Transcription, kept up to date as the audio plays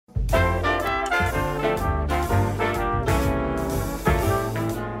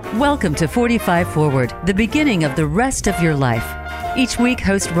Welcome to 45 Forward, the beginning of the rest of your life. Each week,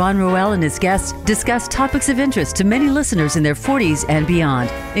 host Ron Roel and his guests discuss topics of interest to many listeners in their 40s and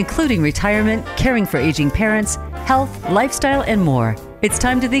beyond, including retirement, caring for aging parents, health, lifestyle, and more. It's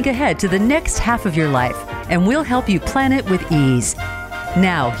time to think ahead to the next half of your life, and we'll help you plan it with ease.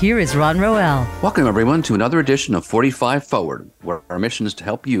 Now, here is Ron Roel. Welcome, everyone, to another edition of 45 Forward, where our mission is to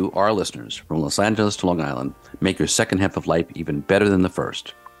help you, our listeners, from Los Angeles to Long Island, make your second half of life even better than the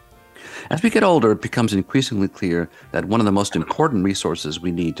first. As we get older, it becomes increasingly clear that one of the most important resources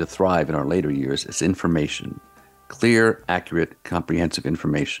we need to thrive in our later years is information. Clear, accurate, comprehensive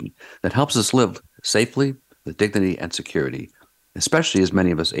information that helps us live safely, with dignity and security, especially as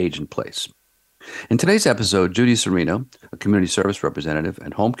many of us age in place. In today's episode, Judy Serino, a community service representative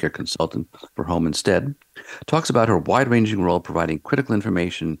and home care consultant for Home Instead, talks about her wide-ranging role providing critical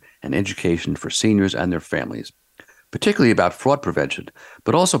information and education for seniors and their families, particularly about fraud prevention,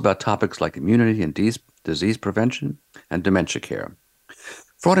 but also about topics like immunity and disease prevention and dementia care.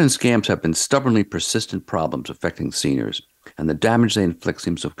 Fraud and scams have been stubbornly persistent problems affecting seniors, and the damage they inflict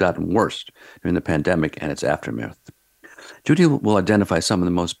seems to have gotten worse during the pandemic and its aftermath. Judy will identify some of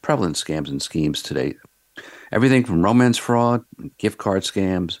the most prevalent scams and schemes today. Everything from romance fraud, gift card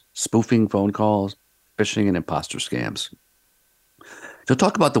scams, spoofing phone calls, phishing, and imposter scams. She'll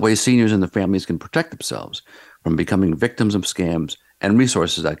talk about the ways seniors and their families can protect themselves from becoming victims of scams and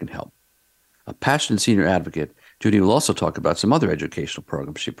resources that can help. A passionate senior advocate, Judy will also talk about some other educational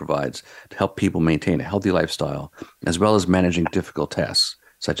programs she provides to help people maintain a healthy lifestyle, as well as managing difficult tasks,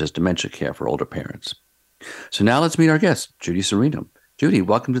 such as dementia care for older parents. So now let's meet our guest, Judy Serino. Judy,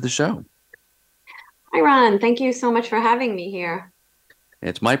 welcome to the show. Hi, Ron. Thank you so much for having me here.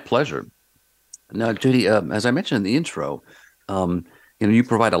 It's my pleasure. Now, Judy, as I mentioned in the intro, you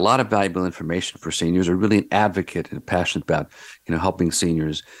provide a lot of valuable information for seniors. You're really an advocate and passionate about, helping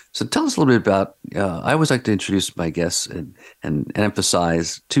seniors. So tell us a little bit about, I always like to introduce my guests and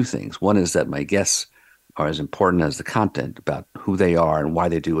emphasize two things. One is that my guests are as important as the content about who they are and why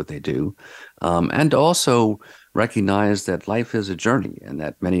they do what they do. And also recognize that life is a journey and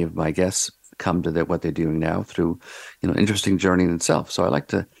that many of my guests come to what they're doing now through, interesting journey in itself. So I like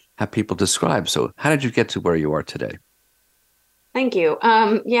to have people describe. So how did you get to where you are today? Thank you.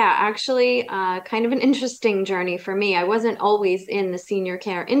 Actually, kind of an interesting journey for me. I wasn't always in the senior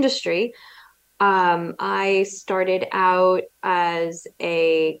care industry. I started out as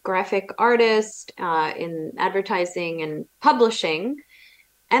a graphic artist in advertising and publishing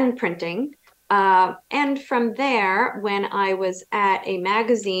and printing. And from there, when I was at a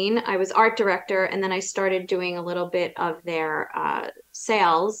magazine, I was art director, and then I started doing a little bit of their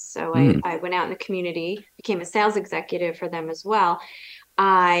sales. So I went out in the community, became a sales executive for them as well.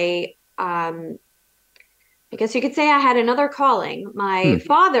 I guess you could say I had another calling. My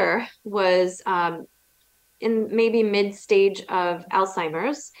father was in maybe mid-stage of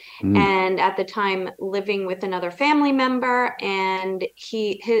Alzheimer's, and at the time living with another family member, and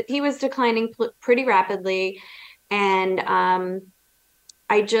he was declining pretty rapidly, and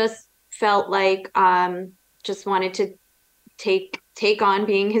I just felt like just wanted to take on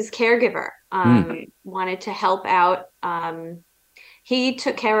being his caregiver. Wanted to help out. He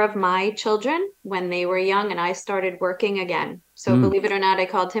took care of my children when they were young, and I started working again. So believe it or not, I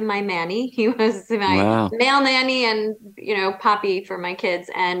called him my Manny. He was my male nanny and, poppy for my kids.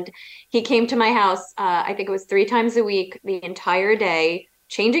 And he came to my house, I think it was 3 times a week, the entire day,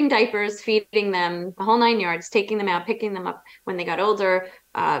 changing diapers, feeding them, the whole 9 yards, taking them out, picking them up when they got older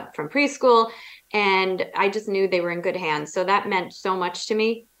from preschool. And I just knew they were in good hands. So that meant so much to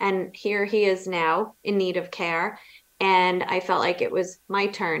me. And here he is now in need of care. And I felt like it was my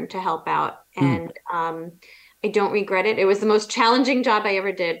turn to help out. And I don't regret it. It was the most challenging job I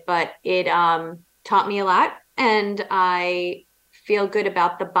ever did, but it taught me a lot. And I feel good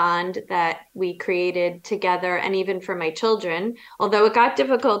about the bond that we created together, and even for my children. Although it got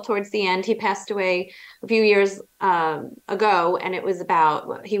difficult towards the end, he passed away a few years ago, and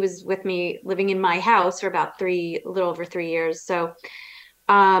he was with me living in my house for about a little over 3 years. So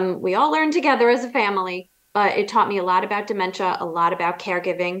we all learned together as a family. But it taught me a lot about dementia, a lot about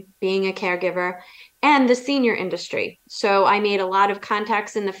caregiving, being a caregiver, and the senior industry. So I made a lot of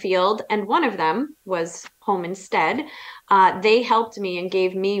contacts in the field, and one of them was Home Instead. They helped me and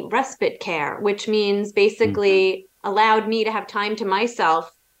gave me respite care, which means basically allowed me to have time to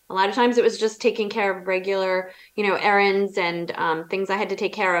myself. A lot of times it was just taking care of regular, errands and things I had to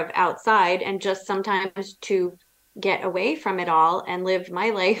take care of outside, and just sometimes to get away from it all and live my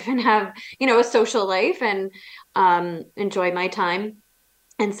life and have, a social life and enjoy my time.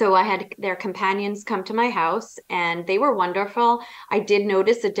 And so I had their companions come to my house, and they were wonderful. I did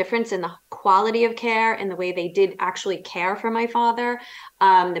notice a difference in the quality of care and the way they did actually care for my father.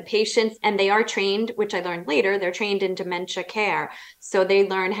 The patients, and they are trained, which I learned later, they're trained in dementia care. So they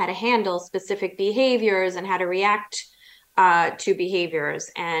learn how to handle specific behaviors and how to react to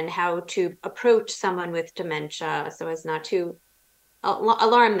behaviors and how to approach someone with dementia so as not to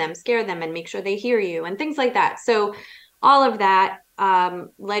alarm them, scare them, and make sure they hear you and things like that. So all of that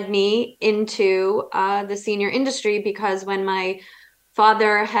led me into the senior industry, because when my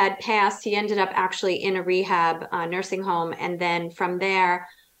father had passed, he ended up actually in a rehab nursing home. And then from there,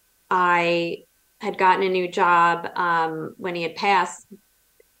 I had gotten a new job when he had passed,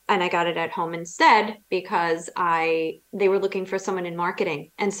 and I got it at home instead because they were looking for someone in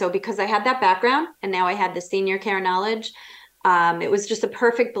marketing. And so because I had that background and now I had the senior care knowledge, it was just a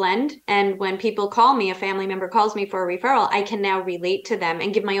perfect blend. And when people call me, a family member calls me for a referral, I can now relate to them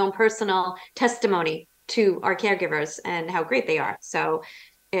and give my own personal testimony to our caregivers and how great they are. So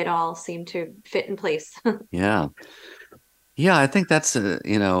it all seemed to fit in place. Yeah. Yeah, I think that's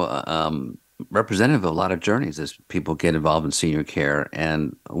representative of a lot of journeys as people get involved in senior care.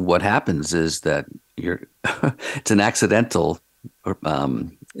 And what happens is that it's an accidental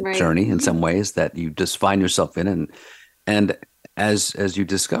Right. journey in some ways that you just find yourself in, and as you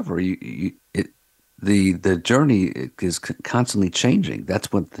discover, the journey is constantly changing.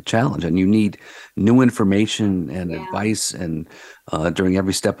 That's what the challenge, and you need new information and advice, and during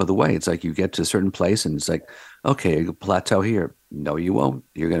every step of the way, it's like you get to a certain place, and it's like, okay, you plateau here. No, you won't.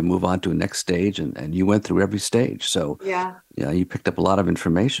 You're going to move on to a next stage, and you went through every stage. So you picked up a lot of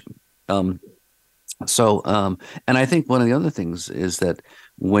information. And I think one of the other things is that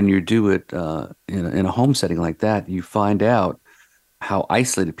when you do it in a home setting like that, you find out how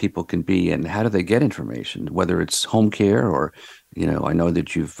isolated people can be and how do they get information, whether it's home care or, I know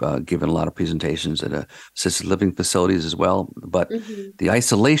that you've given a lot of presentations at assisted living facilities as well, but the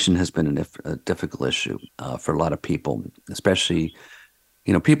isolation has been a difficult issue for a lot of people, especially,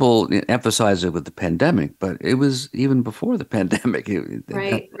 people emphasize it with the pandemic, but it was even before the pandemic.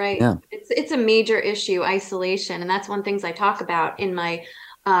 Right. Yeah. It's a major issue, isolation. And that's one things I talk about in my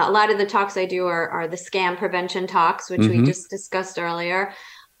a lot of the talks I do are the scam prevention talks, which we just discussed earlier.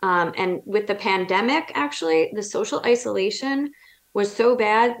 And with the pandemic, actually, the social isolation was so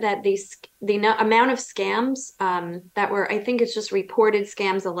bad that the amount of scams that were, I think it's just reported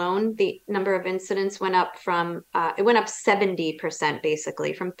scams alone, the number of incidents went up from, it went up 70%,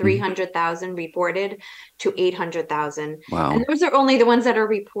 basically, from 300,000 reported to 800,000. Wow. And those are only the ones that are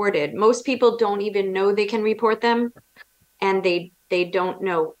reported. Most people don't even know they can report them, and they don't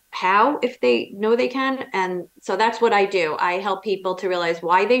know how, if they know they can. And so that's what I do. I help people to realize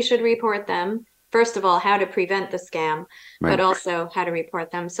why they should report them. First of all, how to prevent the scam, but also how to report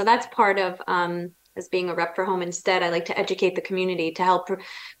them. So that's part of, as being a rep for Home Instead, I like to educate the community to help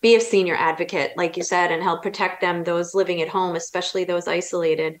be a senior advocate, like you said, and help protect them, those living at home, especially those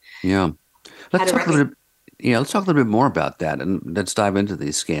isolated. Yeah. Let's talk a little bit more about that, and let's dive into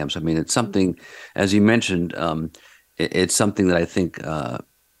these scams. I mean, it's something, as you mentioned, it's something that I think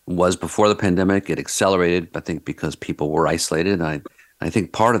was before the pandemic. It accelerated, I think, because people were isolated. And I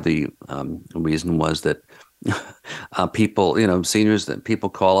think part of the reason was that people, seniors, that people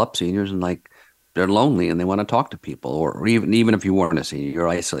call up seniors and like they're lonely and they want to talk to people, or even if you weren't a senior, you're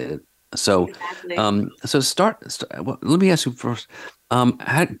isolated. So, Exactly. Let me ask you first,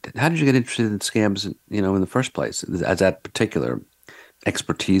 how did you get interested in scams, in the first place, as that particular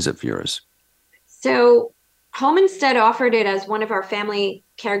expertise of yours? So Home Instead offered it as one of our family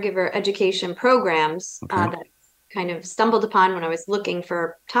caregiver education programs that kind of stumbled upon when I was looking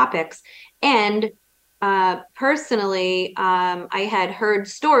for topics. And personally, I had heard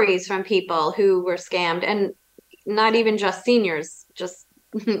stories from people who were scammed, and not even just seniors, just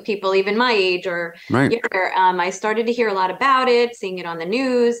people even my age or younger. I started to hear a lot about it, seeing it on the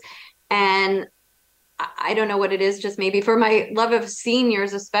news, and I don't know what it is, just maybe for my love of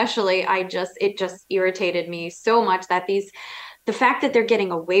seniors, especially, it just irritated me so much that the fact that they're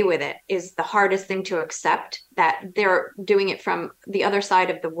getting away with it is the hardest thing to accept, that they're doing it from the other side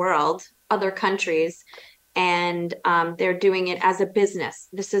of the world, other countries, and they're doing it as a business.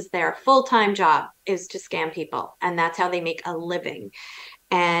 This is their full-time job, is to scam people, and that's how they make a living.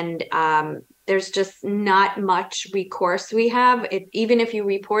 And there's just not much recourse we have. Even if you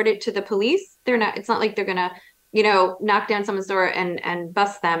report it to the police, it's not like they're gonna, knock down someone's door and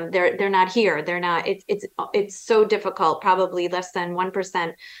bust them. They're not here. They're not, it's so difficult. Probably less than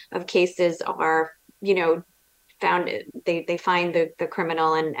 1% of cases are, found, they find the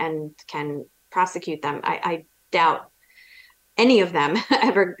criminal and can prosecute them. I doubt. any of them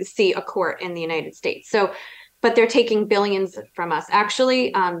ever see a court in the United States. So, but they're taking billions from us.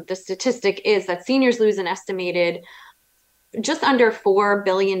 Actually, the statistic is that seniors lose an estimated just under $4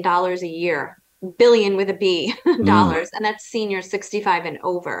 billion a year, billion with a B dollars, and that's seniors 65 and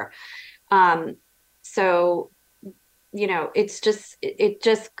over. So, you know, it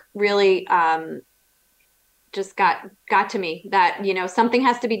just really just got to me that, you know, something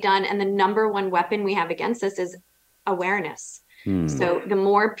has to be done. And the number one weapon we have against this is awareness. So the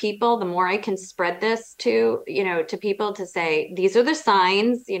more people, the more I can spread this to, you know, to people to say, these are the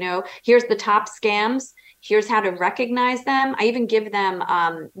signs, you know, here's the top scams. Here's how to recognize them. I even give them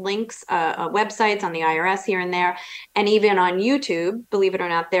links, websites on the IRS here and there. And even on YouTube, believe it or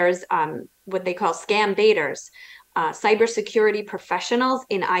not, there's what they call scam baiters, cybersecurity professionals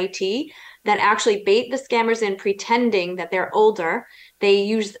in IT that actually bait the scammers in pretending that they're older. They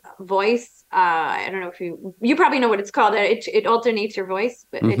use voice. I don't know if you probably know what it's called. It alternates your voice.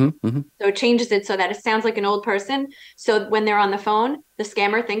 So it changes it so that it sounds like an old person. So when they're on the phone, the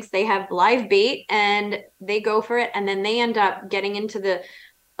scammer thinks they have live bait and they go for it. And then they end up getting into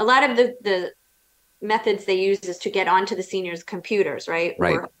a lot of the methods they use is to get onto the seniors' computers, right?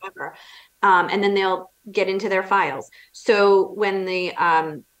 Or whatever. And then they'll get into their files. So when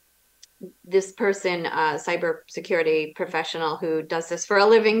this person, cybersecurity professional who does this for a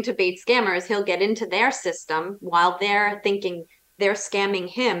living to bait scammers, he'll get into their system while they're thinking they're scamming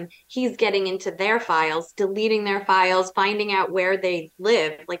him. He's getting into their files, deleting their files, finding out where they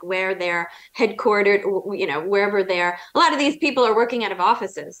live, like where they're headquartered, you know, wherever they're. A lot of these people are working out of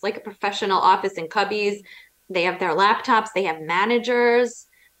offices, like a professional office in Cubbies. They have their laptops, they have managers.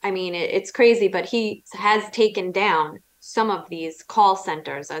 I mean, it's crazy, but he has taken down some of these call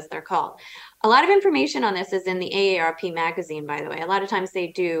centers, as they're called. A lot of information on this is in the AARP magazine, by the way. A lot of times they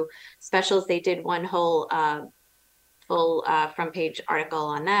do specials. They did one whole full front page article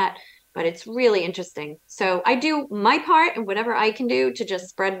on that, but it's really interesting. So I do my part and whatever I can do to just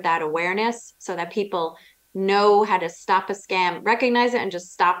spread that awareness so that people know how to stop a scam, recognize it, and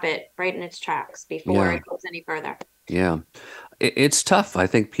just stop it right in its tracks before it goes any further. Yeah. It's tough. I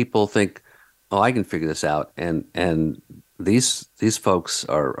think people think, oh, I can figure this out. And these folks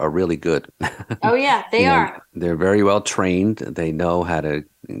are really good. Oh, yeah, they are. They're very well trained. They know how to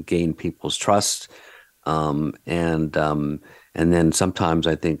gain people's trust. And then sometimes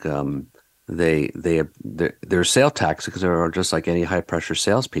I think their sales tactics are just like any high pressure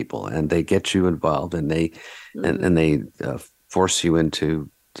salespeople, and they get you involved, and they and they force you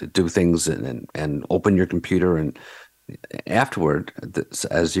to do things and open your computer. And afterward,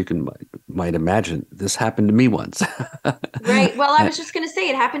 as you might imagine, this happened to me once. Right. Well, I was just going to say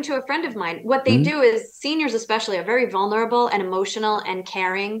it happened to a friend of mine. What they do is seniors especially are very vulnerable and emotional and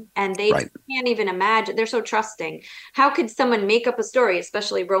caring, and they can't even imagine. They're so trusting. How could someone make up a story,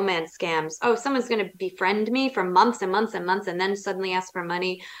 especially romance scams? Oh, someone's going to befriend me for months and months and months and then suddenly ask for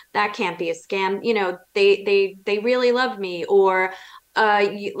money. That can't be a scam. You know, they really love me. Or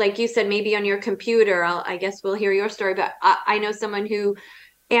like you said, maybe on your computer, I guess we'll hear your story, but I know someone who,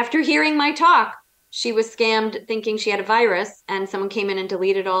 after hearing my talk, she was scammed thinking she had a virus, and someone came in and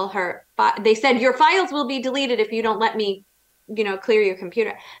deleted all her. They said, your files will be deleted if you don't let me, you know, clear your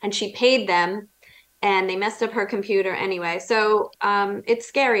computer. And she paid them, and they messed up her computer anyway. So it's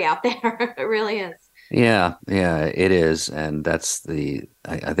scary out there. It really is. Yeah, it is. And that's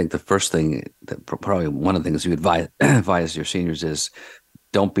I think the first thing, probably one of the things you advise your seniors is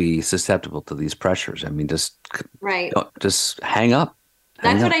don't be susceptible to these pressures. I mean, just hang up.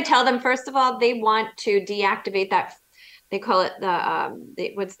 That's what I tell them. First of all, they want to deactivate that. They call it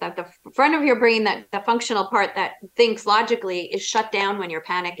the front of your brain, that the functional part that thinks logically is shut down when you're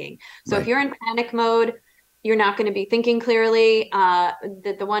panicking. So if you're in panic mode, you're not going to be thinking clearly.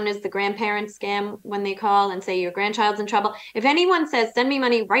 The one is the grandparent scam, when they call and say your grandchild's in trouble. If anyone says, send me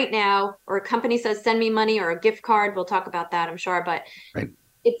money right now, or a company says, send me money or a gift card, we'll talk about that, I'm sure. But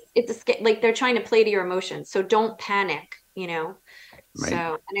it's like they're trying to play to your emotions. So don't panic, you know. Right. So,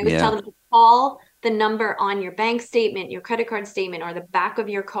 and I always tell them to call the number on your bank statement, your credit card statement, or the back of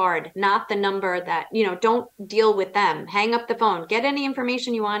your card, not the number that, you know, don't deal with them. Hang up the phone, get any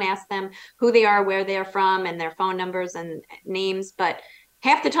information you want, ask them who they are, where they're from, and their phone numbers and names. But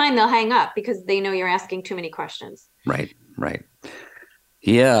half the time they'll hang up because they know you're asking too many questions. Right.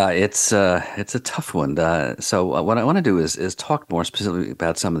 Yeah, it's a tough one. So what I want to do is talk more specifically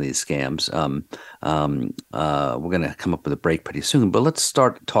about some of these scams. We're going to come up with a break pretty soon, but let's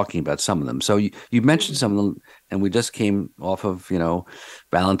start talking about some of them. So you mentioned some of them, and we just came off of, you know,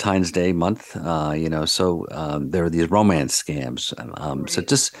 Valentine's Day month. You know, so there are these romance scams. So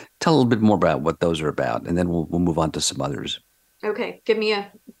just tell a little bit more about what those are about, and then we'll move on to some others. Okay, give me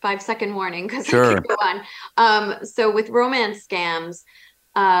a 5-second warning because I Sure. could go on. So with romance scams,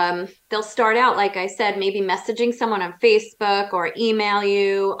 they'll start out, like I said, maybe messaging someone on Facebook or email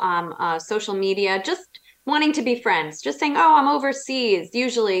you, social media, just wanting to be friends, just saying, "Oh, I'm overseas,"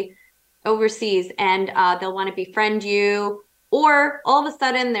 usually overseas, and they'll want to befriend you. Or all of a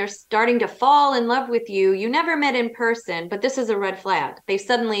sudden, they're starting to fall in love with you. You never met in person, but this is a red flag. They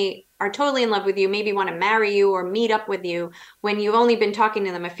suddenly are totally in love with you, maybe want to marry you or meet up with you when you've only been talking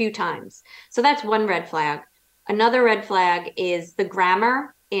to them a few times. So that's one red flag. Another red flag is the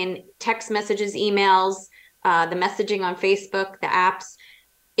grammar in text messages, emails, the messaging on Facebook, the apps.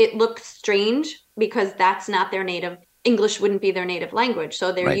 It looks strange because that's not their native, English wouldn't be their native language.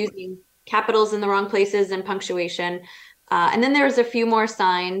 So they're Right. using capitals in the wrong places and punctuation. And then there's a few more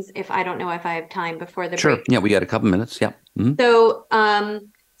signs if I don't know if I have time before the Sure. break. Yeah, we got a couple minutes. Yeah. Mhm.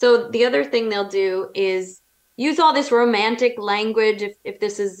 So the other thing they'll do is use all this romantic language if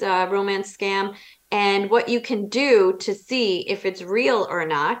this is a romance scam. And what you can do to see if it's real or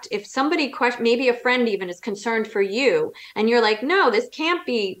not, if somebody maybe a friend even is concerned for you, and you're like, no, this can't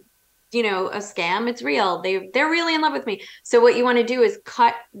be, a scam. It's real. They're really in love with me. So what you want to do is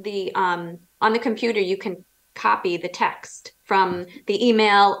cut the on the computer, you can copy the text from the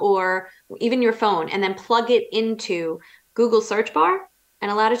email or even your phone and then plug it into Google search bar. And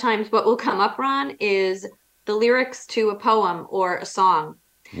a lot of times what will come up, Ron, is the lyrics to a poem or a song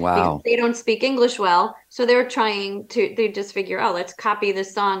because Wow. they don't speak English well. So they just figure, oh, let's copy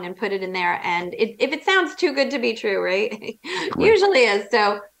this song and put it in there. And if it sounds too good to be true, right? Right. Usually is.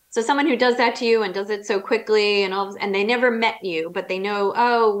 So someone who does that to you and does it so quickly and they never met you, but they know,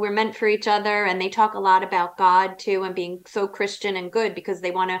 oh, we're meant for each other. And they talk a lot about God too and being so Christian and good because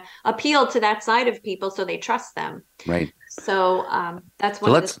they want to appeal to that side of people so they trust them. Right. So that's So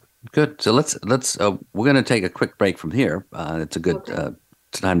one of let's good. So let's we're going to take a quick break from here. It's a good Okay.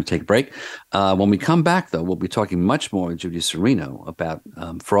 time to take a break. When we come back, though, we'll be talking much more with Judy Serino about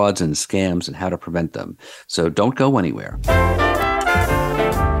frauds and scams and how to prevent them. So don't go anywhere.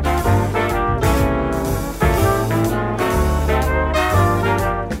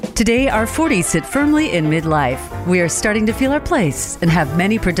 Today, our 40s sit firmly in midlife. We are starting to feel our place and have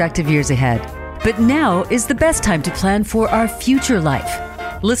many productive years ahead. But now is the best time to plan for our future life.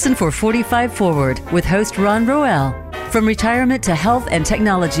 Listen for 45 Forward with host Ron Roel. From retirement to health and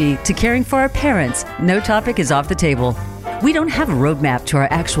technology to caring for our parents, no topic is off the table. We don't have a roadmap to our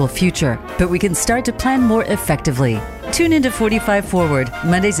actual future, but we can start to plan more effectively. Tune into 45 Forward,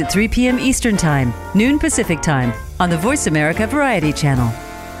 Mondays at 3 p.m. Eastern Time, noon Pacific Time, on the Voice America Variety Channel.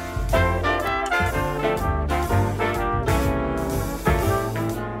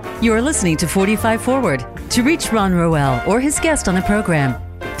 You are listening to 45 Forward. To reach Ron Roel or his guest on the program,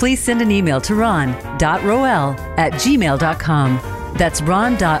 please send an email to ron.roel@gmail.com. That's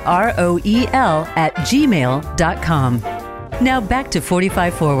ron.roel@gmail.com. Now back to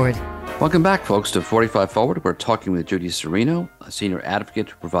 45 Forward. Welcome back, folks, to 45 Forward. We're talking with Judy Serino, a senior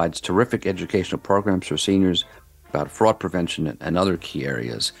advocate who provides terrific educational programs for seniors about fraud prevention and other key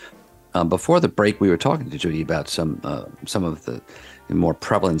areas. Before the break, we were talking to Judy about some of the more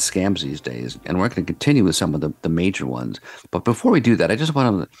prevalent scams these days, and we're going to continue with some of the major ones. But before we do that, I just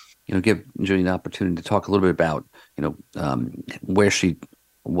want to give Judy an opportunity to talk a little bit about where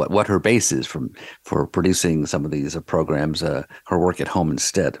what her base is for producing some of these programs, her work at Home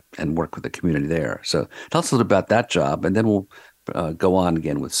Instead and work with the community there. So tell us a little about that job, and then we'll go on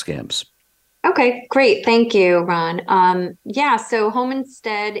again with scams. Okay, great. Thank you, Ron. So Home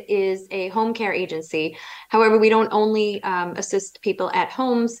Instead is a home care agency. However, we don't only assist people at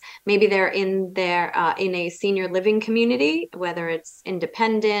homes. Maybe they're in a senior living community, whether it's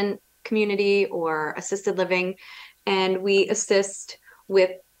independent community or assisted living, and we assist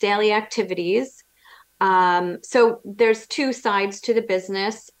with daily activities. So there's two sides to the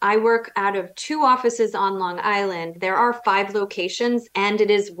business. I work out of 2 offices on Long Island. There are 5 locations and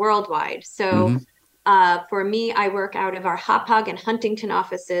it is worldwide. So for me, I work out of our Hauppauge and Huntington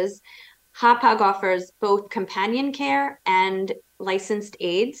offices. Hauppauge offers both companion care and licensed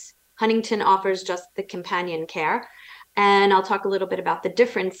aides. Huntington offers just the companion care. And I'll talk a little bit about the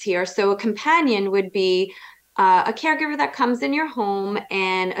difference here. So a companion would be a caregiver that comes in your home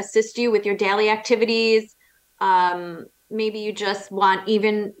and assists you with your daily activities. Maybe you just want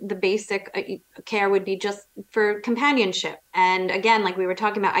even the basic care would be just for companionship. And again, like we were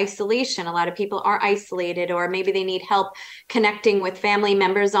talking about isolation, a lot of people are isolated, or maybe they need help connecting with family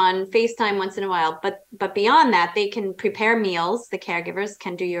members on FaceTime once in a while. But beyond that, they can prepare meals. The caregivers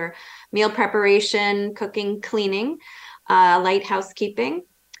can do your meal preparation, cooking, cleaning, light housekeeping.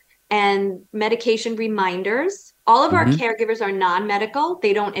 and medication reminders. All of our caregivers are non-medical.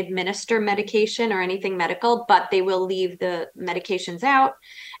 They don't administer medication or anything medical, but they will leave the medications out.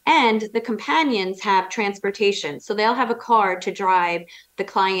 And the companions have transportation. So they'll have a car to drive the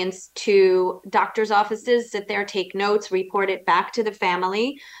clients to doctor's offices, sit there, take notes, report it back to the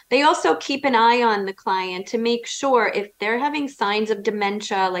family. They also keep an eye on the client to make sure if they're having signs of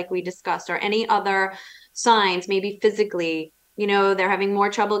dementia, like we discussed, or any other signs, maybe physically, they're having more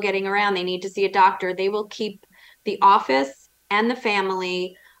trouble getting around, they need to see a doctor. They will keep the office and the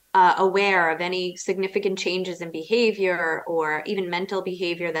family aware of any significant changes in behavior or even mental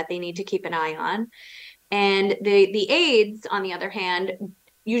behavior that they need to keep an eye on. And the aides, on the other hand,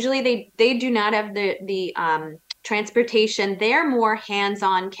 usually they do not have the transportation. They're more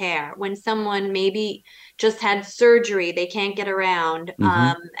hands-on care. When someone maybe just had surgery, they can't get around,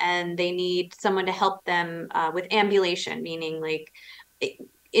 and they need someone to help them with ambulation, meaning like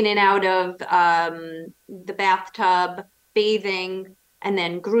in and out of the bathtub, bathing, and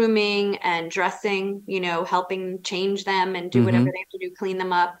then grooming and dressing, helping change them and do whatever they have to do, clean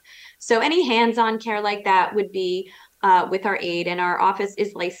them up. So any hands-on care like that would be with our aide, and our office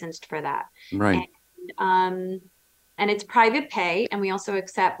is licensed for that. Right. And it's private pay, and we also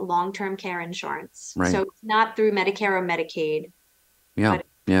accept long-term care insurance. Right. So it's not through Medicare or Medicaid. Yeah,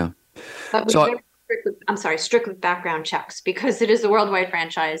 But we're strict with background checks because it is a worldwide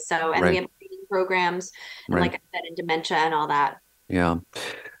franchise. So, and we have training programs, and like I said, in dementia and all that. Yeah.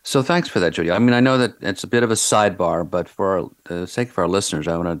 So thanks for that, Judy. I mean, I know that it's a bit of a sidebar, but for the sake of our listeners,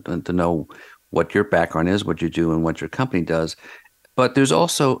 I want to know what your background is, what you do, and what your company does. But there's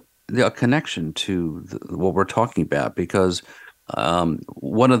also a connection to what we're talking about, because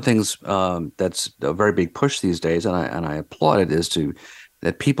one of the things that's a very big push these days, and I applaud it, is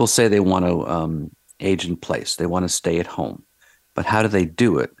that people say they want to age in place, they want to stay at home, but how do they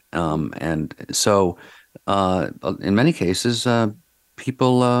do it? And so in many cases,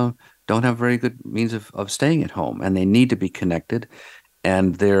 people don't have very good means of staying at home, and they need to be connected.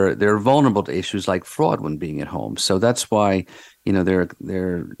 And they're vulnerable to issues like fraud when being at home. So that's why, there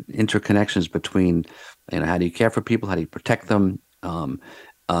are interconnections between, how do you care for people, how do you protect them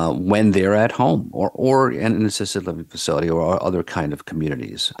when they're at home or in an assisted living facility or other kind of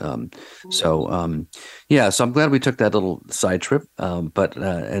communities. So I'm glad we took that little side trip. But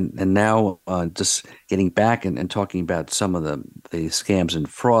now just getting back and talking about some of the scams and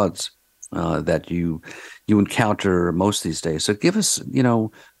frauds that you encounter most these days. So give us,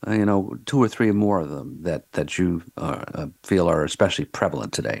 2 or 3 more of them that you feel are especially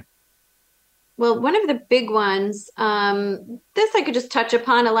prevalent today. Well, one of the big ones, this I could just touch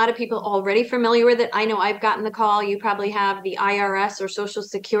upon. A lot of people already familiar with it. I know I've gotten the call. You probably have the IRS or Social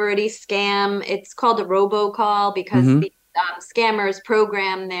Security scam. It's called a robocall because the scammers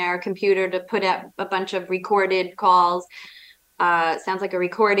program their computer to put up a bunch of recorded calls. Sounds like a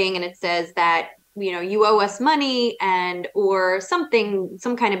recording, and it says that you owe us money, or some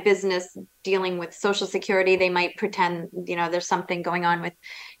kind of business dealing with Social Security. They might pretend there's something going on with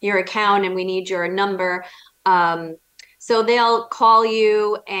your account and we need your number. So they'll call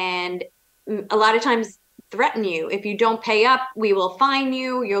you and a lot of times threaten you. If you don't pay up, we will fine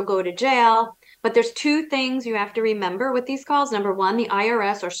you. You'll go to jail. But there's 2 things you have to remember with these calls. Number one, the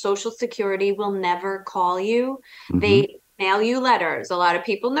IRS or Social Security will never call you. They mail you letters. A lot of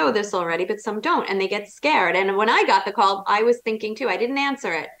people know this already, but some don't, and they get scared. And when I got the call, I was thinking too, I didn't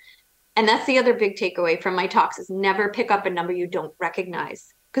answer it. And that's the other big takeaway from my talks, is never pick up a number you don't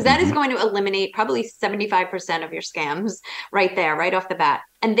recognize, because that is going to eliminate probably 75% of your scams right there, right off the bat.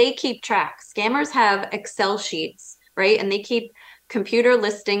 And they keep track. Scammers have Excel sheets, right? And they keep computer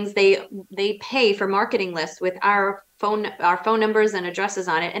listings. They pay for marketing lists with our phone numbers and addresses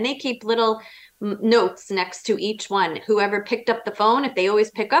on it. And they keep little notes next to each one. Whoever picked up the phone, if they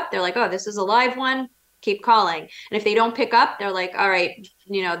always pick up, they're like, oh, this is a live one, keep calling. And if they don't pick up, they're like, all right,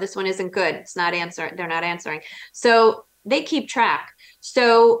 this one isn't good. It's not answering. They're not answering. So they keep track.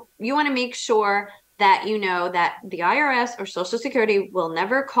 So you want to make sure that you know that the IRS or Social Security will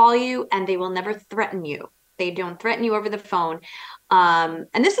never call you, and they will never threaten you. They don't threaten you over the phone. And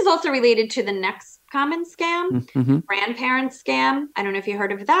this is also related to the next common scam, grandparent scam. I don't know if you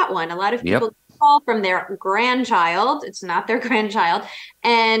heard of that one. A lot of people call from their grandchild. It's not their grandchild.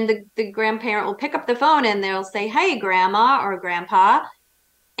 And the grandparent will pick up the phone and they'll say, hey, grandma or grandpa.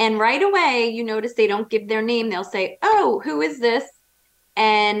 And right away, you notice they don't give their name. They'll say, oh, who is this?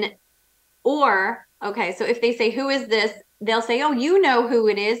 So if they say, who is this? They'll say, oh, you know who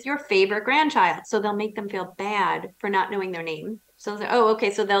it is, your favorite grandchild. So they'll make them feel bad for not knowing their name. So they're, oh,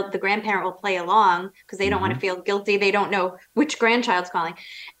 okay. So the grandparent will play along because they don't want to feel guilty. They don't know which grandchild's calling.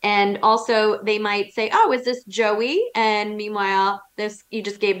 And also they might say, oh, is this Joey? And meanwhile, you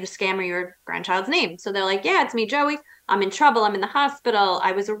just gave the scammer your grandchild's name. So they're like, yeah, it's me, Joey. I'm in trouble. I'm in the hospital.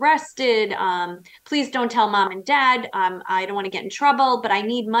 I was arrested. Please don't tell mom and dad. I don't want to get in trouble, but I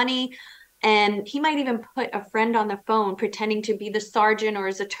need money. And he might even put a friend on the phone pretending to be the sergeant or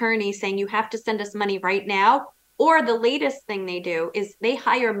his attorney saying, you have to send us money right now. Or the latest thing they do is they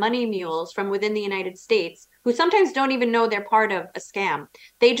hire money mules from within the United States who sometimes don't even know they're part of a scam.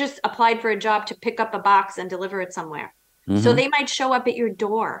 They just applied for a job to pick up a box and deliver it somewhere. So they might show up at your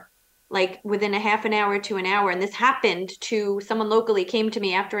door like within a half an hour to an hour. And this happened to someone locally, came to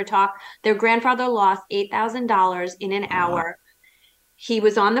me after a talk. Their grandfather lost $8,000 in an hour. He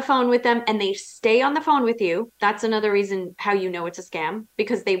was on the phone with them and they stay on the phone with you. That's another reason how you know it's a scam,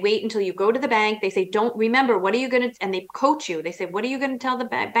 because they wait until you go to the bank. They say, don't remember, what are you going to, and they coach you. They say, what are you going to tell the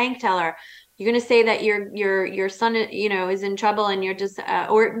bank teller? You're going to say that your son, is in trouble and you're just,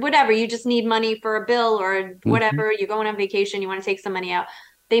 or whatever. You just need money for a bill or whatever. You're going on vacation. You want to take some money out.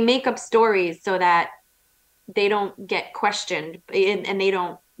 They make up stories so that they don't get questioned and they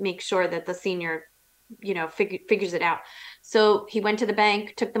don't make sure that the senior, figures it out. So he went to the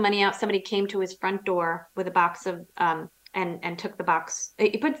bank, took the money out. Somebody came to his front door with a box of, and took the box.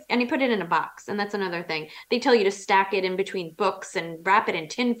 He put it in a box. And that's another thing. They tell you to stack it in between books and wrap it in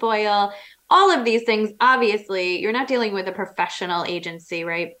tinfoil. All of these things, obviously, you're not dealing with a professional agency,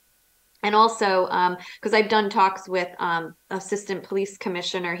 right? And also, because I've done talks with assistant police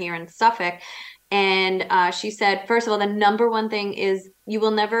commissioner here in Suffolk, and she said, first of all, the number one thing is you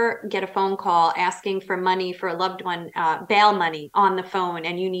will never get a phone call asking for money for a loved one, bail money on the phone,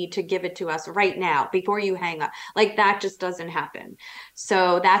 and you need to give it to us right now before you hang up. Like that just doesn't happen.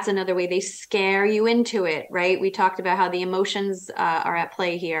 So that's another way they scare you into it, right? We talked about how the emotions are at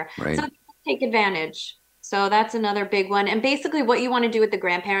play here. Right. So take advantage. So that's another big one. And basically what you want to do with the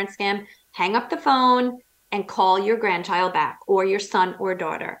grandparent scam, hang up the phone and call your grandchild back or your son or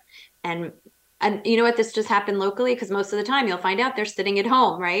daughter. And you know what, this just happened locally because most of the time you'll find out they're sitting at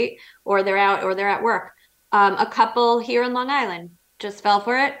home, right? Or they're out or they're at work. A couple here in Long Island just fell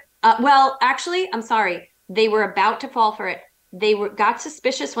for it. Well, actually, I'm sorry. They were about to fall for it. They got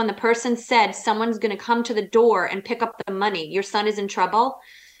suspicious when the person said someone's going to come to the door and pick up the money. Your son is in trouble.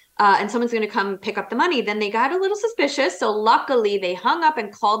 And someone's going to come pick up the money. Then they got a little suspicious. So luckily they hung up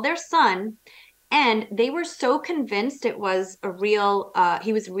and called their son. And they were so convinced it was a real,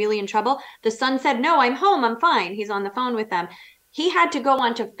 he was really in trouble. The son said, no, I'm home. I'm fine. He's on the phone with them. He had to go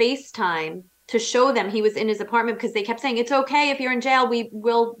onto FaceTime to show them he was in his apartment because they kept saying, it's okay if you're in jail. We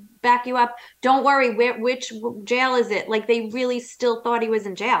will back you up. Don't worry. Which jail is it? Like they really still thought he was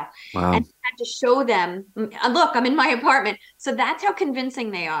in jail. Wow. And he had to show them, look, I'm in my apartment. So that's how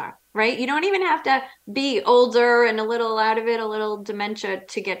convincing they are, right? You don't even have to be older and a little out of it, a little dementia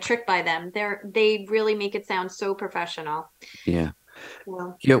to get tricked by them. They really make it sound so professional. Yeah.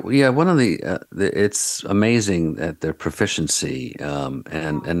 Well, Yeah. One of it's amazing at their proficiency,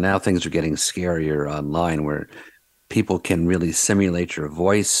 and now things are getting scarier online, where people can really simulate your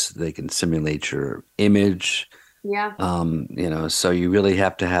voice, they can simulate your image. yeah. So you really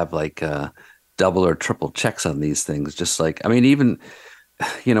have to have like double or triple checks on these things. Just like, I mean, even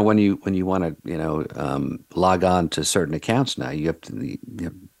when you want to log on to certain accounts now, you have to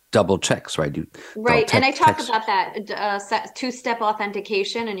double checks, right? Right. And I talk about that two-step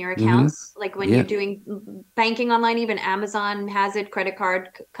authentication in your accounts. Like when you're doing banking online, even Amazon has it, credit card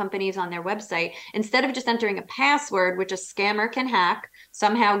companies on their website. Instead of just entering a password, which a scammer can hack,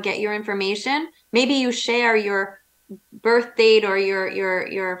 somehow get your information, maybe you share your birth date or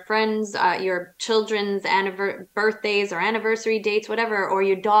your friends, your children's birthdays or anniversary dates, whatever, or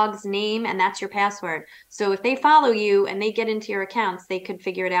your dog's name, and that's your password. So if they follow you and they get into your accounts, they could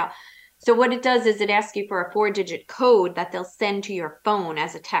figure it out. So what it does is it asks you for a 4-digit code that they'll send to your phone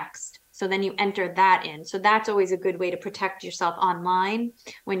as a text. So then you enter that in. So that's always a good way to protect yourself online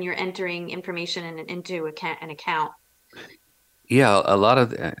when you're entering information into an account. Yeah, a lot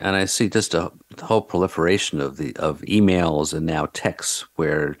of, and I see just the whole proliferation of emails and now texts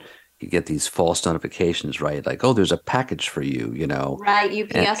where you get these false notifications, right? Like, oh, there's a package for you, Right,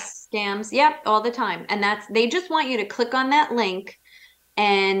 UPS scams. Yep, all the time. And they just want you to click on that link,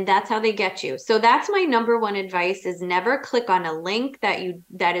 and that's how they get you. So that's my number one advice: is never click on a link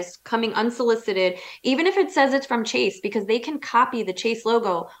that is coming unsolicited, even if it says it's from Chase, because they can copy the Chase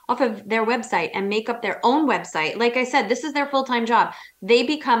logo off of their website and make up their own website. Like I said, this is their full-time job. They've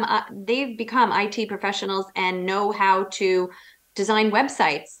become IT professionals and know how to design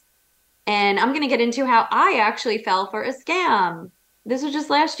websites. And I'm going to get into how I actually fell for a scam. This was just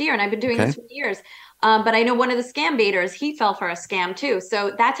last year, and I've been doing this for years. But I know one of the scam baiters, he fell for a scam too.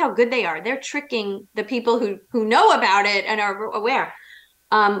 So that's how good they are. They're tricking the people who know about it and are aware.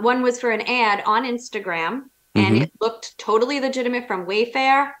 One was for an ad on Instagram, and it looked totally legitimate from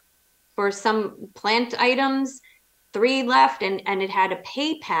Wayfair for some plant items, 3 left, and it had a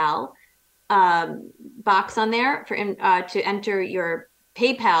PayPal box on there for to enter your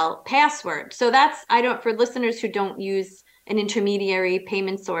PayPal password. So that's, for listeners who don't use an intermediary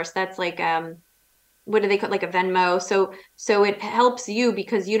payment source, that's like what do they call, like a Venmo? So it helps you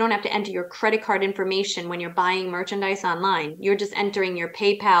because you don't have to enter your credit card information when you're buying merchandise online. You're just entering your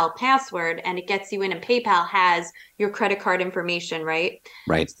PayPal password, and it gets you in, and PayPal has your credit card information, right?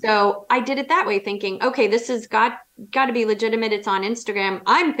 Right. So I did it that way, thinking, okay, this has got to be legitimate. It's on Instagram.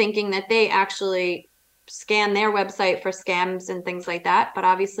 I'm thinking that they actually scan their website for scams and things like that, but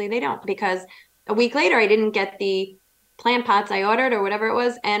obviously they don't, because a week later I didn't get the plant pots I ordered or whatever it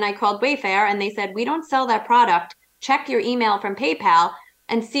was, and I called Wayfair and they said, we don't sell that product. Check your email from PayPal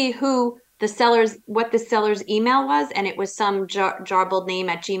and see what the seller's email was, and it was some jarbled name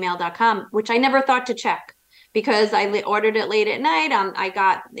at gmail.com, which I never thought to check because I ordered it late at night. I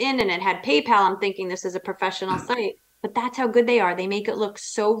got in and it had PayPal. I'm thinking this is a professional site. But that's how good they are. They make it look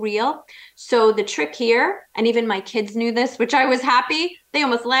so real. So the trick here, and even my kids knew this, which I was happy. They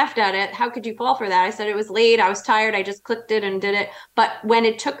almost laughed at it. How could you fall for that? I said it was late. I was tired. I just clicked it and did it. But when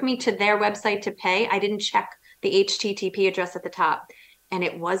it took me to their website to pay, I didn't check the HTTP address at the top. And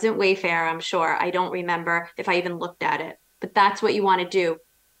it wasn't Wayfair, I'm sure. I don't remember if I even looked at it. But that's what you want to do.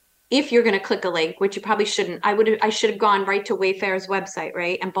 If you're going to click a link, which you probably shouldn't, I should have gone right to Wayfair's website,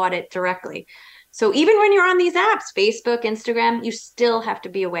 right? And bought it directly. So even when you're on these apps, Facebook, Instagram, you still have to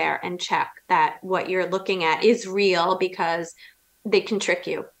be aware and check that what you're looking at is real, because they can trick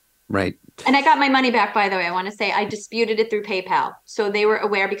you. Right. And I got my money back, by the way. I want to say I disputed it through PayPal. So they were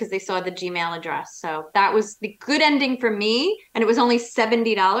aware because they saw the Gmail address. So that was the good ending for me. And it was only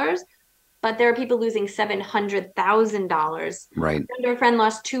 $70. But there are people losing $700,000. Right. Our friend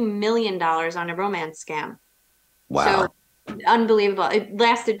lost $2 million on a romance scam. Wow. So unbelievable. It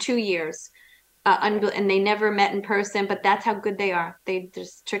lasted 2 years. And they never met in person, but that's how good they are. They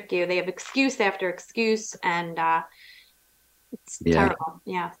just trick you. They have excuse after excuse, and it's terrible.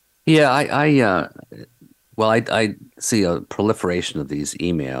 Yeah. Yeah. I see a proliferation of these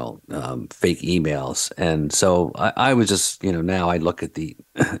fake emails. And so I was just, now I look at the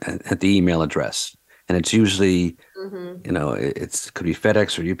email address, and it's usually, it could be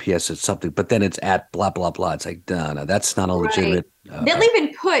FedEx or UPS or something, but then it's at blah, blah, blah. It's like, no, that's not a legitimate. They'll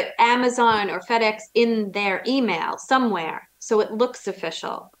even put Amazon or FedEx in their email somewhere, so it looks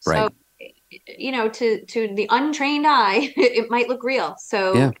official. Right. So, to the untrained eye, it might look real.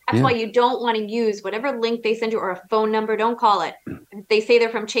 So that's why you don't want to use whatever link they send you or a phone number. Don't call it. If they say they're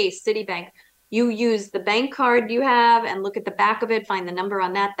from Chase, Citibank, you use the bank card you have and look at the back of it, find the number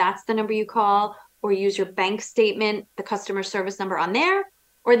on that. That's the number you call, or use your bank statement, the customer service number on there,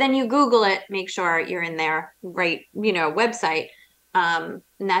 or then you Google it, make sure you're in their right, website. And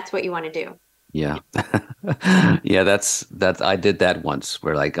that's what you want to do. Yeah. Yeah, that's I did that once.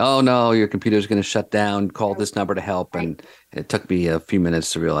 We're like, oh no, your computer's going to shut down. Call this number to help. Right. And it took me a few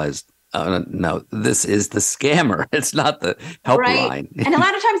minutes to realize, oh, no, this is the scammer. It's not the helpline. Right. And a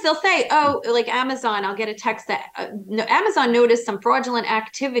lot of times they'll say, oh, like Amazon, I'll get a text that Amazon noticed some fraudulent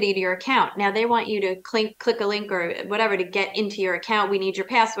activity to your account. Now they want you to click a link or whatever to get into your account. We need your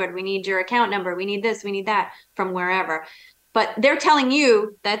password. We need your account number. We need this. We need that from wherever. But they're telling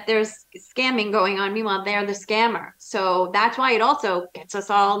you that there's scamming going on. Meanwhile, they're the scammer. So that's why it also gets us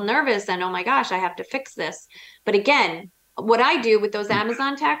all nervous and, oh my gosh, I have to fix this. But again, what I do with those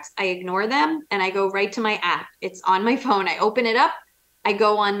Amazon texts, I ignore them and I go right to my app. It's on my phone. I open it up. I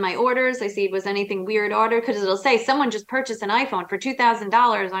go on my orders. I see was anything weird ordered, because it'll say someone just purchased an iPhone for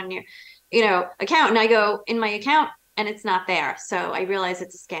 $2,000 on your, account. And I go in my account and it's not there. So I realize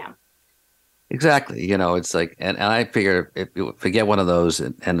it's a scam. Exactly. It's like, and I figure if we get one of those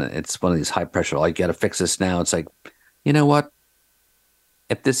and it's one of these high pressure, I got to fix this now. It's like, you know what?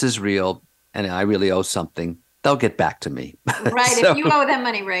 If this is real and I really owe something, they'll get back to me. Right. So, if you owe them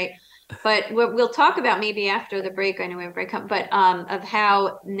money, right. But what we'll talk about maybe after the break, I know we have a break up, but of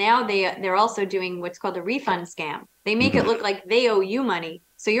how now they're also doing what's called a refund scam. They make it look like they owe you money.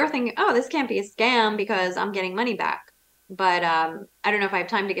 So you're thinking, oh, this can't be a scam because I'm getting money back. But I don't know if I have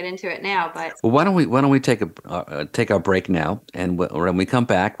time to get into it now. But well, why don't we take our break now, and when we come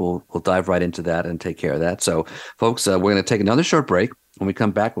back, we'll dive right into that and take care of that. So, folks, we're going to take another short break. When we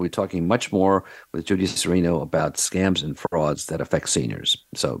come back, we'll be talking much more with Judy Serino about scams and frauds that affect seniors.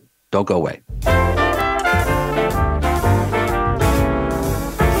 So, Don't go away.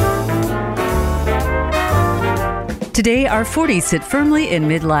 Today, our 40s sit firmly in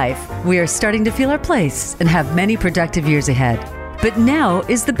midlife. We are starting to feel our place and have many productive years ahead. But now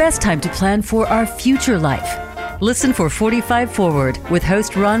is the best time to plan for our future life. Listen for 45 Forward with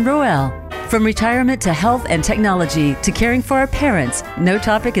host Ron Roel. From retirement to health and technology to caring for our parents, no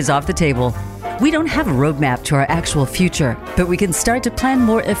topic is off the table. We don't have a roadmap to our actual future, but we can start to plan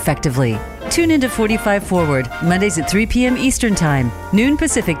more effectively. Tune into 45 Forward, Mondays at 3 p.m. Eastern Time, noon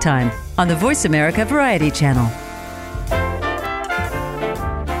Pacific Time, on the Voice America Variety Channel.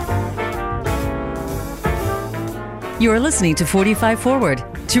 You are listening to 45 Forward.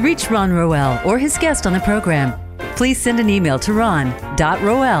 To reach Ron Roel or his guest on the program, please send an email to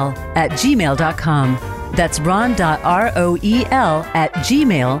ron.roel@gmail.com. That's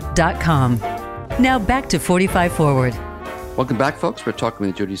ron.roel@gmail.com. Now back to 45 Forward. Welcome back, folks. We're talking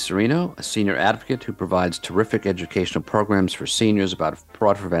with Judy Serino, a senior advocate who provides terrific educational programs for seniors about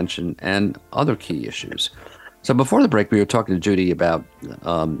fraud prevention and other key issues. So before the break, we were talking to Judy about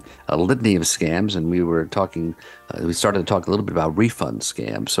a litany of scams, and we were talking. We started to talk a little bit about refund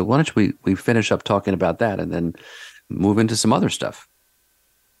scams. So why don't we finish up talking about that and then move into some other stuff?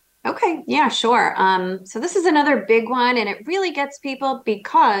 Okay, yeah, sure. So this is another big one, and it really gets people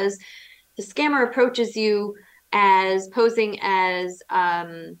because the scammer approaches you as posing as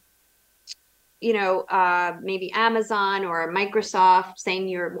maybe Amazon or Microsoft, saying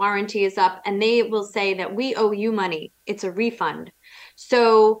your warranty is up, and they will say that we owe you money. It's a refund.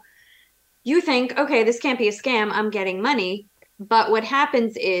 So you think, okay, this can't be a scam. I'm getting money. But what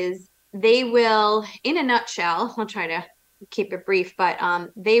happens is they will, in a nutshell, I'll try to keep it brief, but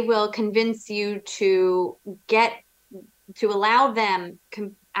they will convince you to allow them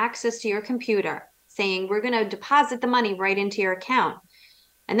access to your computer, saying we're going to deposit the money right into your account.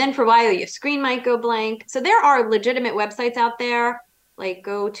 And then for a while, your screen might go blank. So there are legitimate websites out there, like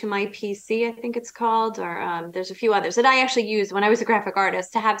Go to My PC, I think it's called, or there's a few others that I actually used when I was a graphic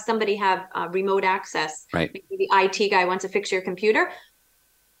artist to have somebody have remote access. Right. Maybe the IT guy wants to fix your computer.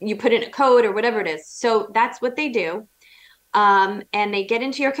 You put in a code or whatever it is. So that's what they do. And they get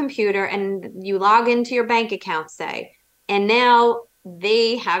into your computer and you log into your bank account, say, and now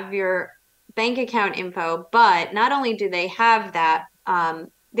they have your bank account info. But not only do they have that,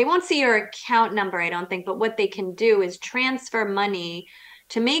 they won't see your account number, I don't think, but what they can do is transfer money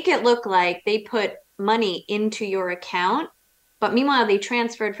to make it look like they put money into your account. But meanwhile, they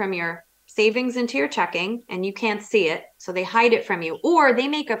transferred from your savings into your checking and you can't see it. So they hide it from you. Or they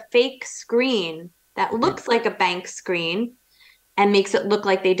make a fake screen that looks like a bank screen and makes it look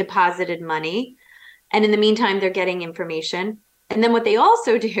like they deposited money. And in the meantime, they're getting information. And then what they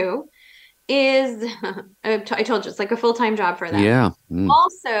also do is, I told you, it's like a full-time job for them. Yeah.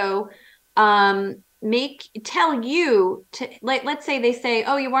 Also, tell you to, like, let's say they say,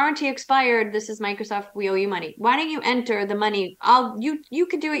 oh, your warranty expired. This is Microsoft. We owe you money. Why don't you enter the money? You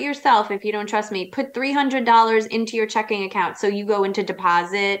could do it yourself if you don't trust me. Put $300 into your checking account. So you go into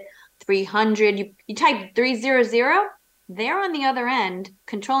deposit 300. You type 300. They're on the other end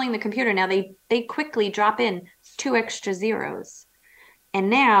controlling the computer. Now they quickly drop in 2 extra zeros. And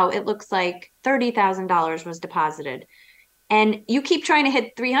now it looks like $30,000 was deposited. And you keep trying to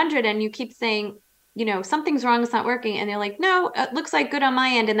hit 300 and you keep saying, something's wrong, it's not working. And they're like, no, it looks like good on my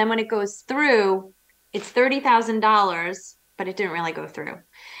end. And then when it goes through, it's $30,000, but it didn't really go through.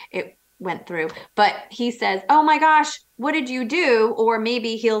 It went through. But he says, oh my gosh, what did you do? Or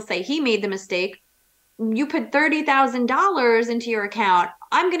maybe he'll say he made the mistake. You put $30,000 into your account.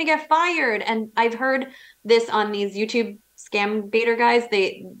 I'm going to get fired. And I've heard this on these YouTube scam baiter guys.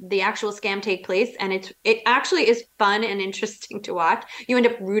 The actual scam take place, and it actually is fun and interesting to watch. You end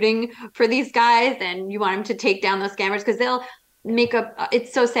up rooting for these guys and you want them to take down those scammers because they'll make up.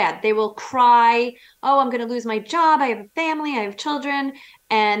 It's so sad. They will cry, oh, I'm going to lose my job. I have a family. I have children.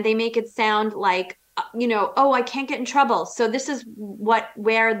 And they make it sound like, oh, I can't get in trouble. So this is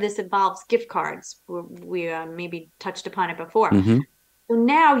where this involves gift cards. We maybe touched upon it before. Mm-hmm. So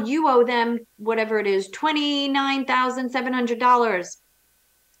now you owe them whatever it is, $29,700.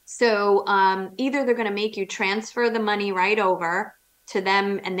 So either they're going to make you transfer the money right over to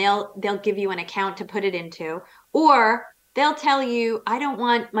them and they'll give you an account to put it into, or they'll tell you, I don't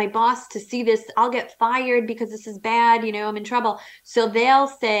want my boss to see this. I'll get fired because this is bad. I'm in trouble. So they'll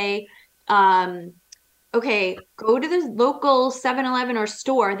say, okay, go to the local 7-Eleven or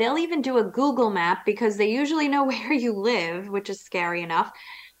store. They'll even do a Google map because they usually know where you live, which is scary enough.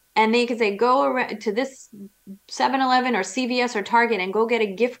 And they can say, go to this 7-Eleven or CVS or Target and go get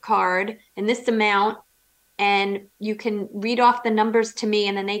a gift card in this amount and you can read off the numbers to me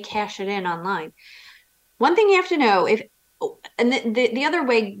and then they cash it in online. One thing you have to know, and the other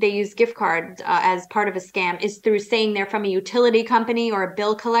way they use gift cards as part of a scam is through saying they're from a utility company or a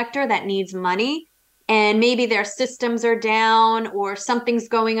bill collector that needs money. And maybe their systems are down or something's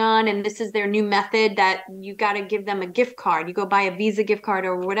going on, and this is their new method that you got to give them a gift card. You go buy a Visa gift card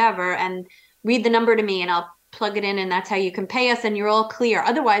or whatever and read the number to me and I'll plug it in, and that's how you can pay us and you're all clear.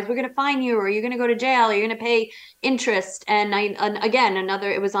 Otherwise, we're going to fine you, or you're going to go to jail, or you're going to pay interest. And again,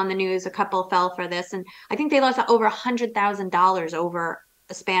 it was on the news, a couple fell for this, and I think they lost over $100,000 over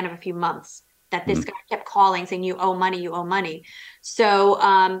a span of a few months that this guy kept calling saying, you owe money, you owe money.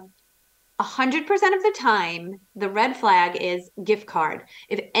 So 100% of the time, the red flag is gift card.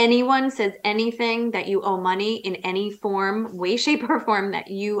 If anyone says anything that you owe money in any form, way, shape, or form, that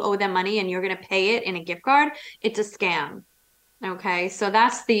you owe them money and you're going to pay it in a gift card, it's a scam. Okay, so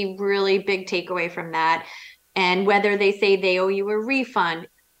that's the really big takeaway from that. And whether they say they owe you a refund,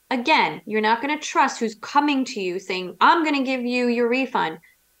 again, you're not going to trust who's coming to you saying, I'm going to give you your refund.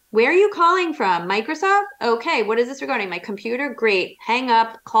 Where are you calling from? Microsoft? Okay, what is this regarding? My computer? Great. Hang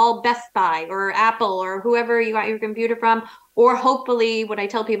up, call Best Buy or Apple or whoever you got your computer from. Or hopefully what I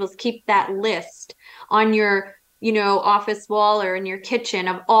tell people is keep that list on your, office wall or in your kitchen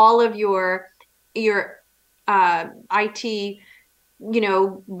of all of your IT,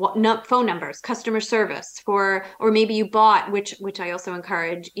 phone numbers, customer service or maybe you bought, which I also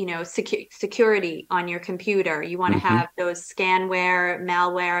encourage, security on your computer. You want to have those scanware,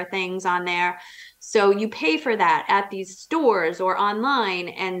 malware things on there. So you pay for that at these stores or online,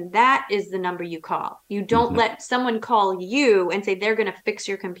 and that is the number you call. You don't let someone call you and say they're going to fix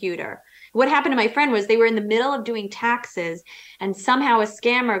your computer. What happened to my friend was they were in the middle of doing taxes and somehow a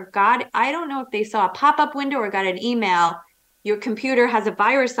scammer I don't know if they saw a pop-up window or got an email. Your computer has a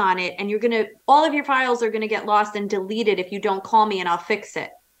virus on it and all of your files are going to get lost and deleted if you don't call me and I'll fix it.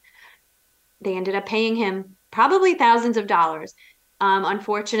 They ended up paying him probably thousands of dollars,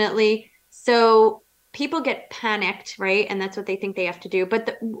 unfortunately. So people get panicked, right? And that's what they think they have to do.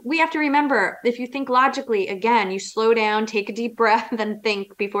 But we have to remember, if you think logically, again, you slow down, take a deep breath and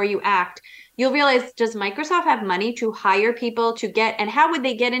think before you act. You'll realize, does Microsoft have money to hire people to get, and how would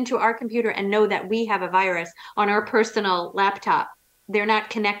they get into our computer and know that we have a virus on our personal laptop? They're not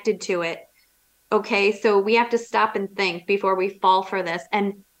connected to it. Okay, so we have to stop and think before we fall for this.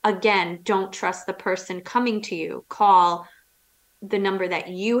 And again, don't trust the person coming to you. Call the number that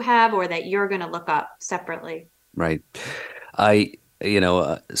you have or that you're going to look up separately. Right.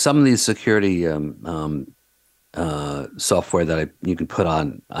 Some of these security software that you can put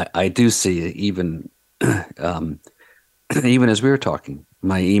on, I do see even even as we were talking,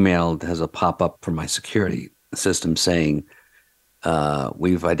 my email has a pop-up from my security system saying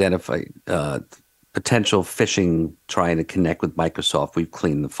we've identified potential phishing trying to connect with Microsoft. We've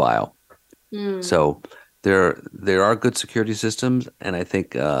cleaned the file. So there are good security systems, and I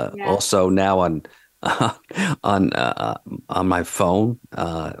think also now on my phone,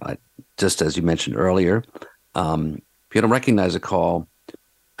 just as you mentioned earlier, if you don't recognize a call,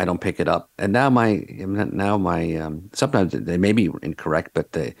 I don't pick it up. And now my sometimes they may be incorrect,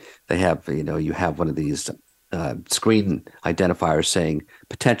 but they have you have one of these screen identifiers saying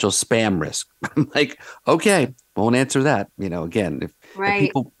potential spam risk. I'm like, okay, won't answer that. Again,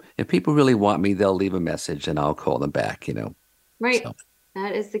 if people really want me, they'll leave a message and I'll call them back. Right. So.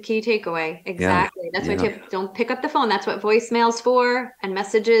 That is the key takeaway. Exactly. That's why don't pick up the phone. That's what voicemail's for, and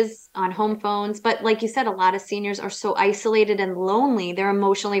messages on home phones. But like you said, a lot of seniors are so isolated and lonely. They're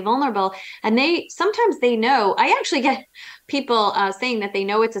emotionally vulnerable. And sometimes they know. I actually get people saying that they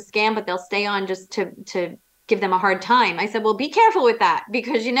know it's a scam, but they'll stay on just to give them a hard time. I said, well, be careful with that,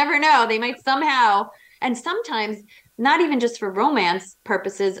 because you never know. They might somehow, and sometimes not even just for romance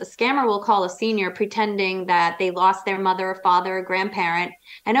purposes, a scammer will call a senior pretending that they lost their mother or father or grandparent.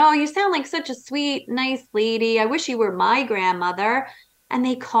 And, oh, you sound like such a sweet, nice lady. I wish you were my grandmother. And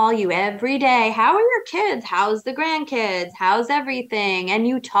they call you every day. How are your kids? How's the grandkids? How's everything? And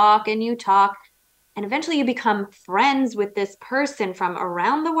you talk and you talk. And eventually you become friends with this person from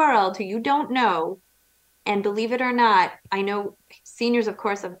around the world who you don't know. And believe it or not, I know seniors, of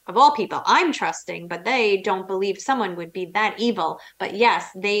course, of all people, I'm trusting, but they don't believe someone would be that evil. But yes,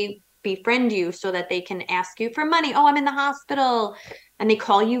 they befriend you so that they can ask you for money. Oh, I'm in the hospital. And they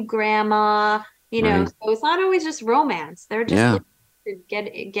call you grandma, Right. So it's not always just romance. They're just to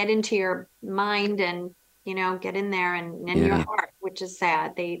get into your mind and, get in there and in your heart, which is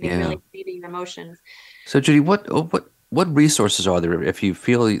sad. They really play to your emotions. So Judy, what resources are there if you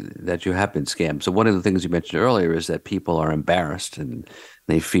feel that you have been scammed? So one of the things you mentioned earlier is that people are embarrassed and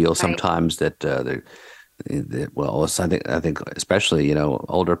they feel sometimes that Well, I think especially,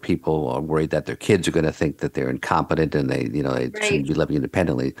 older people are worried that their kids are going to think that they're incompetent and they shouldn't Right. be living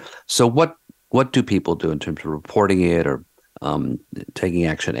independently. So what do people do in terms of reporting it or taking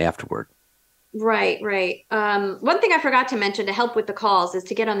action afterward? Right, right. One thing I forgot to mention to help with the calls is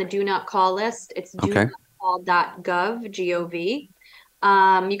to get on the do not call list. It's Okay. donotcall.gov, G-O-V.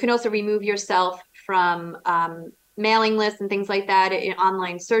 You can also remove yourself from mailing lists and things like that in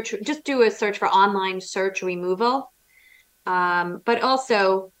online search. Just do a search for online search removal. But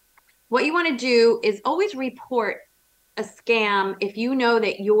also, what you want to do is always report a scam if you know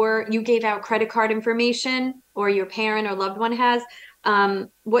that you gave out credit card information or your parent or loved one has.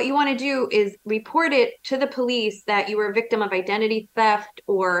 What you want to do is report it to the police that you were a victim of identity theft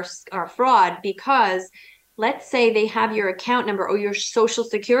or fraud, because let's say they have your account number or your social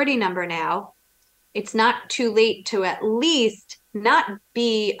security number now. It's not too late to at least not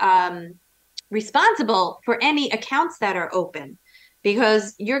be responsible for any accounts that are open,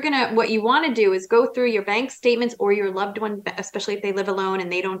 because what you want to do is go through your bank statements, or your loved one, especially if they live alone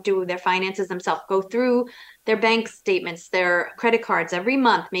and they don't do their finances themselves, go through their bank statements, their credit cards every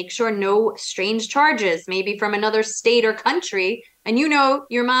month, make sure no strange charges, maybe from another state or country, and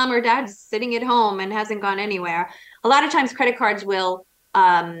your mom or dad's sitting at home and hasn't gone anywhere. A lot of times credit cards will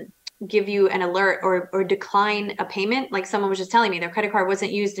give you an alert or decline a payment. Like someone was just telling me their credit card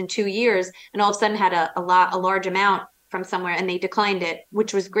wasn't used in 2 years and all of a sudden had a large amount from somewhere, and they declined it,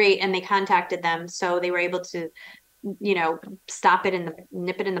 which was great. And they contacted them. So they were able to, stop it and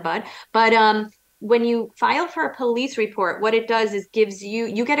nip it in the bud. But when you file for a police report, what it does is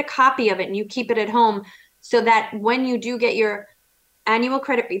you get a copy of it and you keep it at home, so that when you do get your annual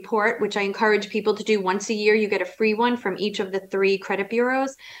credit report, which I encourage people to do once a year, you get a free one from each of the 3 credit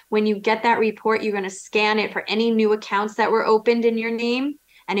bureaus. When you get that report, you're going to scan it for any new accounts that were opened in your name.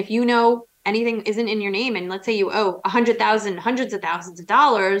 And if anything isn't in your name, and let's say you owe 100,000, hundreds of thousands of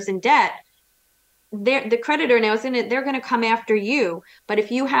dollars in debt, the creditor now is they're going to come after you. But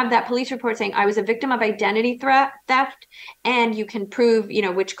if you have that police report saying I was a victim of identity theft, and you can prove,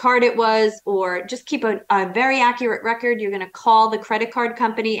 which card it was, or just keep a very accurate record, you're going to call the credit card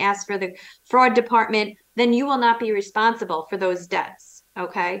company, ask for the fraud department, then you will not be responsible for those debts.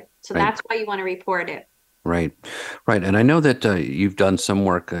 Okay. So Right. that's why you want to report it. Right, right. And I know that you've done some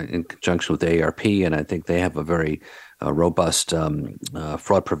work in conjunction with AARP, and I think they have a very robust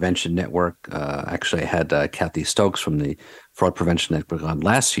fraud prevention network. Actually, I had Kathy Stokes from the Fraud Prevention Network on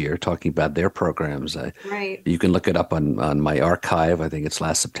last year talking about their programs. Right. You can look it up on my archive. I think it's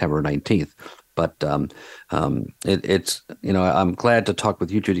last September 19th. But it's I'm glad to talk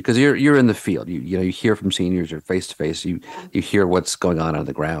with you, Judy, because you're in the field. You hear from seniors, you're face to face. You hear what's going on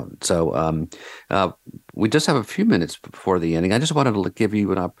the ground. So we just have a few minutes before the ending. I just wanted to give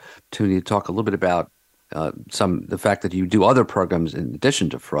you an opportunity to talk a little bit about the fact that you do other programs in addition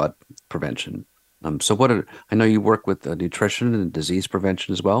to fraud prevention. So I know you work with nutrition and disease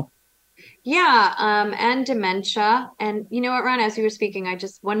prevention as well. Yeah, and dementia. And you know what, Ron, as you were speaking,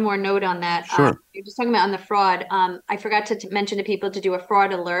 one more note on that. Sure. You're just talking about on the fraud. I forgot to mention to people to do a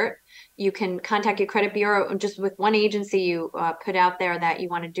fraud alert. You can contact your credit bureau, and just with one agency, you put out there that you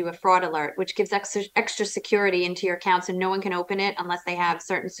want to do a fraud alert, which gives extra security into your accounts, and no one can open it unless they have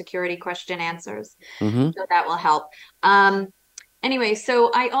certain security question answers. Mm-hmm. So that will help. Anyway, so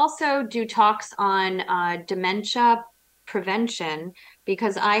I also do talks on dementia prevention,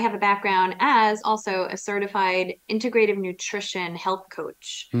 because I have a background as also a certified integrative nutrition health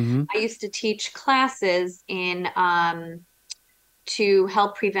coach. Mm-hmm. I used to teach classes to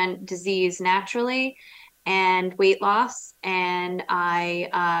help prevent disease naturally and weight loss. And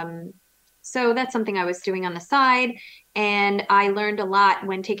so that's something I was doing on the side. And I learned a lot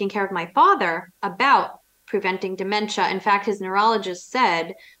when taking care of my father about preventing dementia. In fact, his neurologist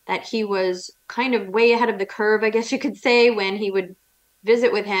said that he was kind of way ahead of the curve, I guess you could say. When he would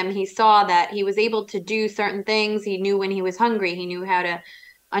visit with him, he saw that he was able to do certain things. He knew when he was hungry. He knew how to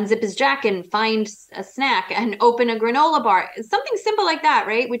unzip his jacket and find a snack and open a granola bar. Something simple like that,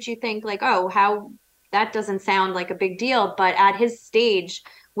 right? Which you think like, oh, how that doesn't sound like a big deal. But at his stage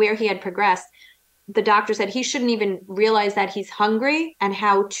where he had progressed, the doctor said he shouldn't even realize that he's hungry and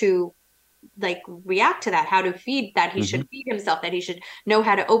how to react to that, how to feed, that he should feed himself, that he should know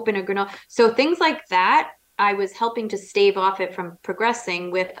how to open a granola. So things like that, I was helping to stave off it from progressing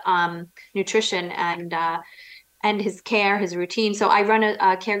with nutrition and his care, his routine. So I run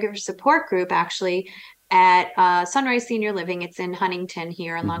a caregiver support group actually at Sunrise Senior Living. It's in Huntington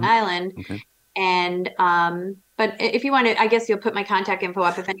here in Long Island. Okay. And but if you want to, I guess you'll put my contact info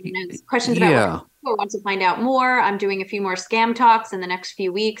up if anyone has questions about or want to find out more, I'm doing a few more scam talks in the next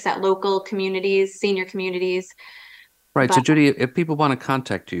few weeks at local communities, senior communities. Right. But, so, Judy, if people want to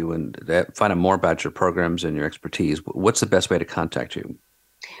contact you and find out more about your programs and your expertise, what's the best way to contact you?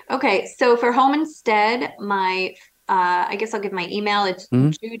 Okay. So for Home Instead, I guess I'll give my email. It's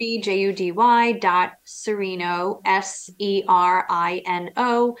Judy, JUDY.Serino,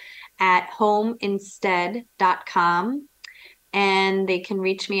 SERINO @homeinstead.com. And they can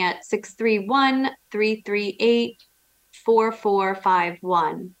reach me at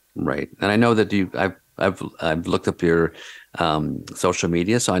 631-338-4451. Right. And I know that I've looked up your social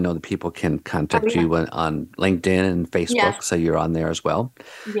media, so I know that people can contact you on LinkedIn and Facebook. Yes. So you're on there as well.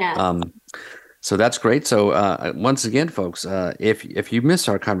 Yes. So that's great. So once again, folks, if you missed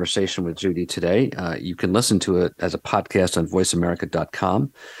our conversation with Judy today, you can listen to it as a podcast on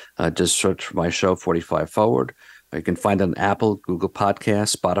voiceamerica.com. Just search for my show, 45 Forward. You can find it on Apple, Google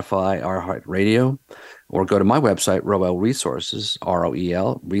Podcasts, Spotify, iHeartRadio, or go to my website, Roel Resources,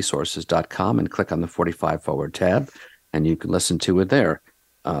 ROEL, resources.com, and click on the 45 Forward tab, and you can listen to it there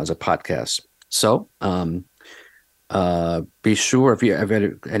as a podcast. So be sure, if you have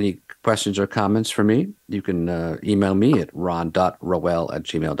any questions or comments for me, you can email me at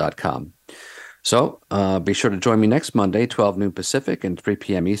ron.roel@gmail.com. So be sure to join me next Monday, 12 noon Pacific and 3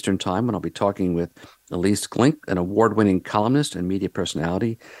 p.m. Eastern Time, when I'll be talking with Elise Glink, an award-winning columnist and media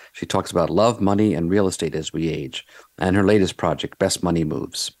personality. She talks about love, money, and real estate as we age, and her latest project, Best Money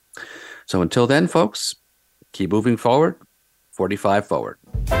Moves. So until then, folks, keep moving forward, 45 Forward.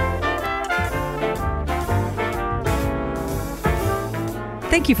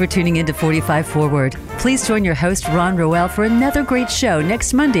 Thank you for tuning in to 45 Forward. Please join your host, Ron Roel, for another great show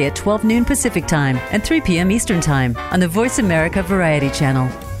next Monday at 12 noon Pacific Time and 3 p.m. Eastern Time on the Voice America Variety Channel.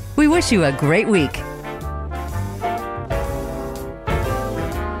 We wish you a great week.